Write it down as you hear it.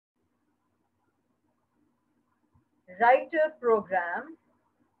Write a program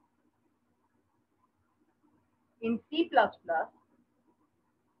in C++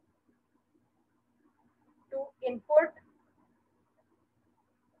 to input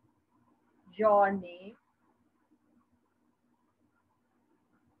your name,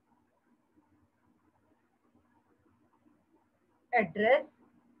 address,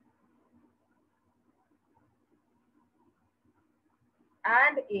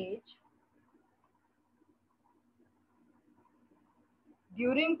 and age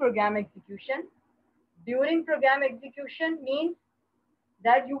during program execution. During program execution means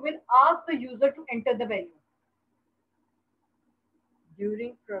that you will ask the user to enter the value.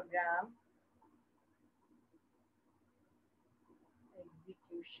 During program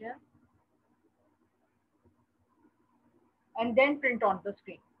execution, and then print on the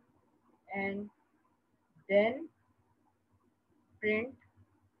screen, and then print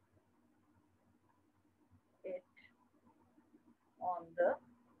it on the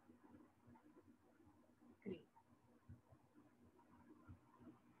screen.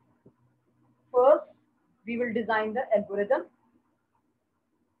 First, we will design the algorithm.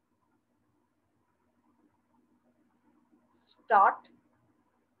 Start.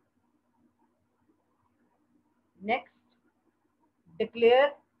 Next,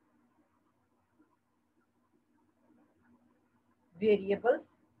 declare variables.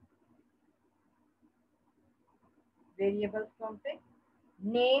 Variables something.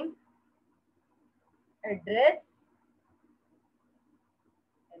 Name, address,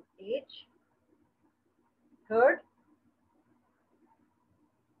 and age. Third,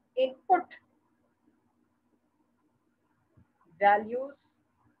 input values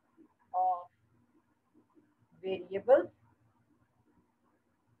of variables,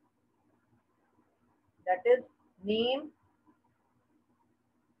 that is name,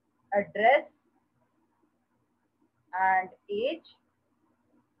 address, and age.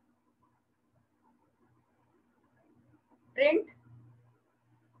 Print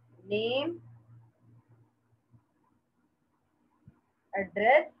name,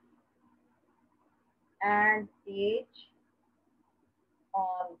 address, and age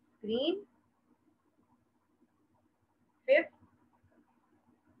on screen. Fifth,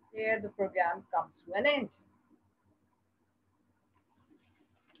 here the program comes to an end.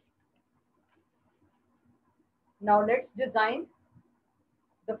 Now let's design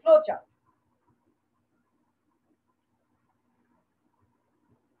the flowchart.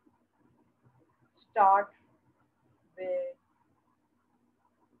 Start with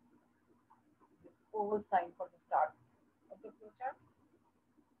the over sign for the start of the flowchart.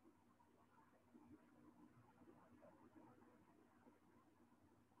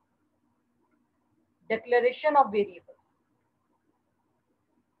 Declaration of variables.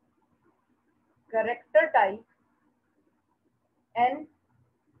 Character type N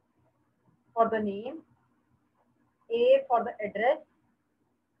for the name, A for the address,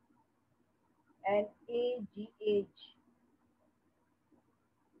 and AGH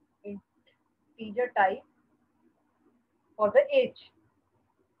integer type for the age.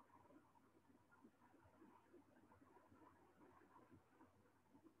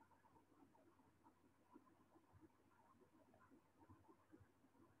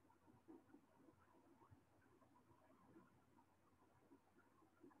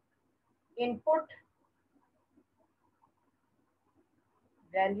 Input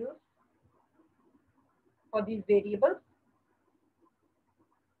values for these variables.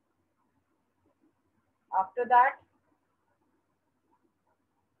 After that,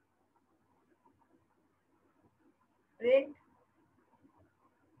 print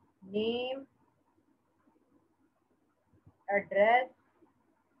name, address,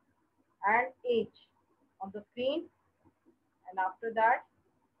 and age on the screen, and after that,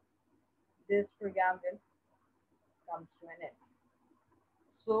 this program will come to an end.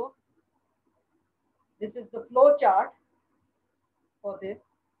 So this is the flow chart for this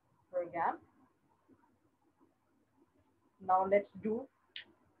program. Now let's do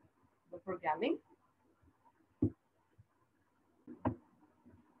the programming.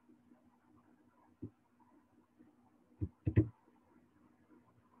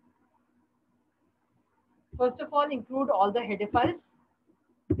 First of all, include all the header files,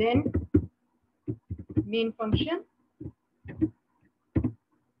 then main function.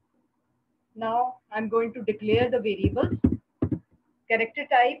 Now I'm going to declare the variables. Character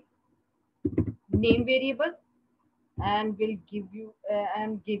type name variable, and will give you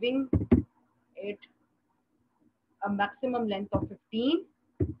I'm giving it a maximum length of 15,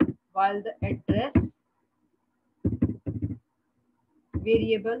 while the address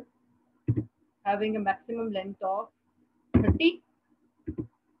variable having a maximum length of 30.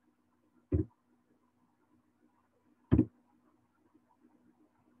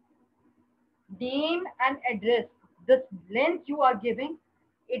 Name and address. This length you are giving,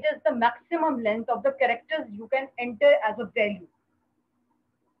 it is the maximum length of the characters you can enter as a value.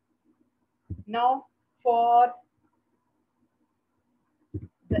 Now, for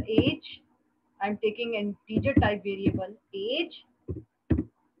the age, I'm taking an integer type variable age.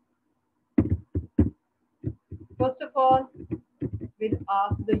 First of all, we'll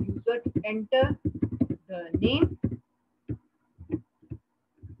ask the user to enter the name.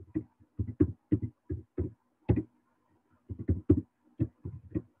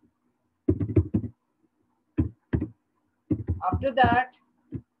 After that,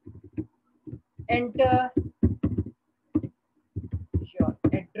 enter your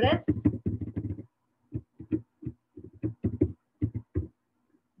address.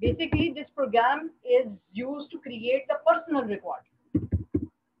 Basically, this program is used to create the personal record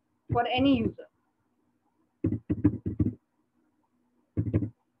for any user.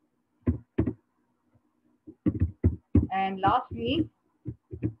 And lastly,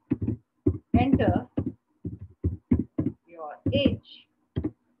 enter your age.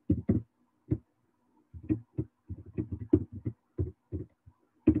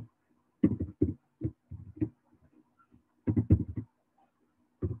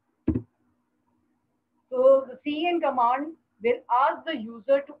 So the cn command will ask the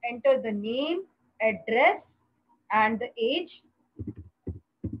user to enter the name, address, and the age.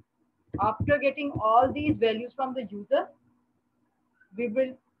 After getting all these values from the user, we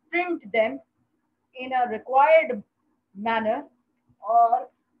will print them in a required manner or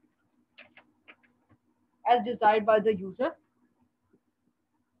as desired by the user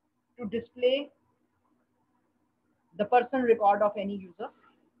to display the personal record of any user.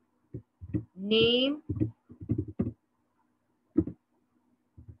 Name,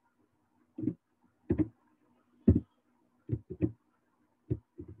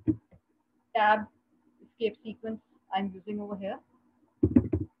 tab, escape sequence I'm using over here.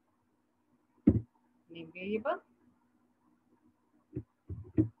 Name variable,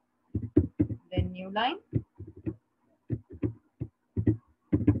 then new line,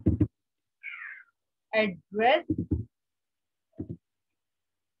 address,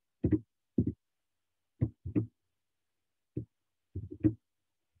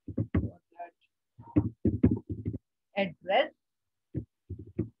 address,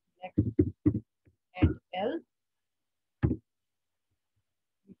 next and else.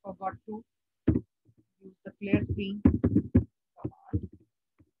 We forgot to use the clear screen command.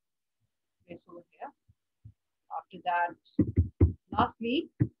 Place over here. After that, lastly,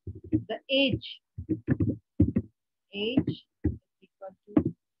 the age. Age is equal to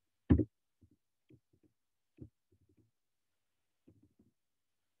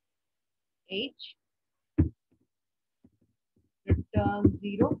age, return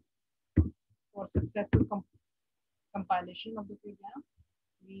 0 for successful compilation of the program.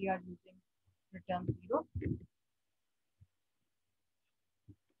 We are using return 0.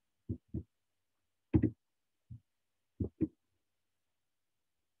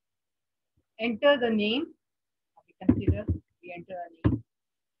 Enter the name. We consider we enter a name.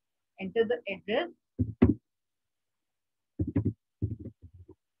 Enter the address.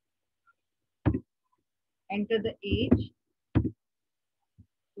 Enter the age.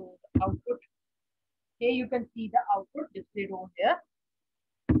 So the output. Here you can see the output displayed over here.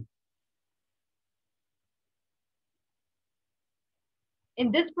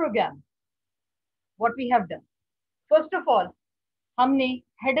 In this program, what we have done. First of all, हमने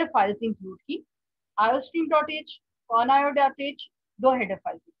header files include की iostream.h, conio.h, दो header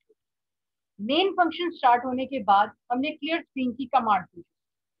files include. Main function start होने के बाद हमने clear screen की command पूछी.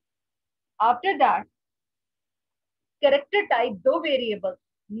 After that, character type दो variables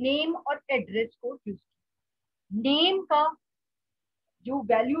name और address को यूज की. Name का जो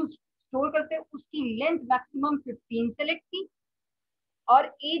वैल्यूज स्टोर करते हैं उसकी लेंथ मैक्सिमम 15 सेलेक्ट की और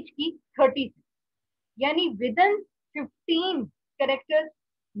एज की 30 थी. यानी विद इन 15 कैरेक्टर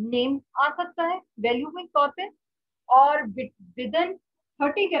नेम आ सकता है वैल्यू के तौर पे और विद इन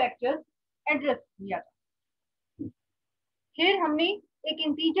 30 कैरेक्टर्स एड्रेस लिया जाता है. फिर हमने एक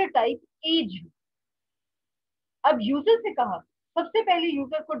इंटीजर टाइप एज. अब यूजर से कहा, सबसे पहले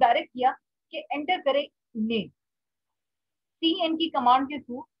यूजर को डायरेक्ट किया कि एंटर करे नेम. cn की कमांड के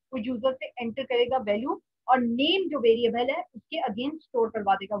थ्रू वो यूजर से एंटर करेगा वैल्यू और नेम जो वेरिएबल है उसके अगेंस्ट स्टोर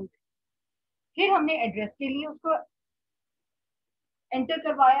करवा देगा वो. फिर हमने एड्रेस के लिए उसको एंटर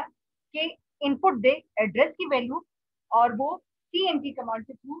करवाया कि इनपुट दे एड्रेस की वैल्यू और वो cn की कमांड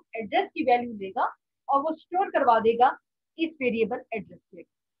के थ्रू एड्रेस की वैल्यू देगा और वो स्टोर करवा देगा इस वेरिएबल एड्रेस के।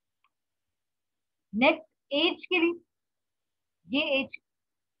 नेक्स्ट एज के लिए, ये एज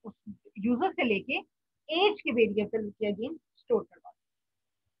उस यूजर से लेके एज के वेरिएबल के अगेन स्टोर करवा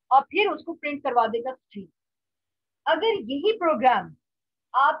देगा और फिर उसको प्रिंट करवा देगा स्ट्रिंग। अगर यही प्रोग्राम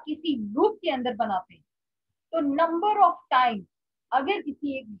आप किसी लूप के अंदर बनाते हैं तो नंबर ऑफ टाइम, अगर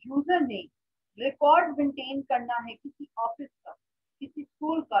किसी एक यूजर ने रिकॉर्ड मेंटेन करना है किसी ऑफिस का, किसी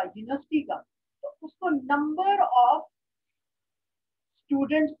स्कूल का, यूनिवर्सिटी का, तो उसको नंबर ऑफ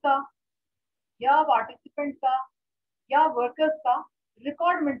स्टूडेंट्स का या पार्टिसिपेंट का या वर्कर्स का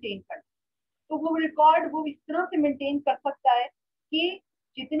रिकॉर्ड मेंटेन करना, तो वो रिकॉर्ड वो इस तरह से मेंटेन कर सकता है कि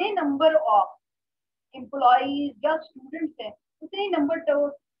जितने नंबर ऑफ एम्प्लॉइज या स्टूडेंट्स हैं उतने नंबर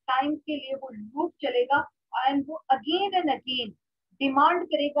टाइम के लिए वो लूप चलेगा एंड वो अगेन एंड अगेन डिमांड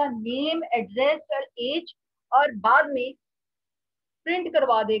करेगा नेम, एड्रेस और एज, और बाद में प्रिंट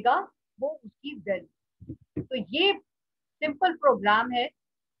करवा देगा वो उसकी वैल्यू। तो ये सिंपल प्रोग्राम है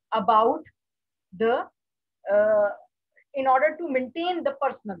about the in order to maintain the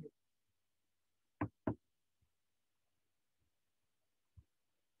personal.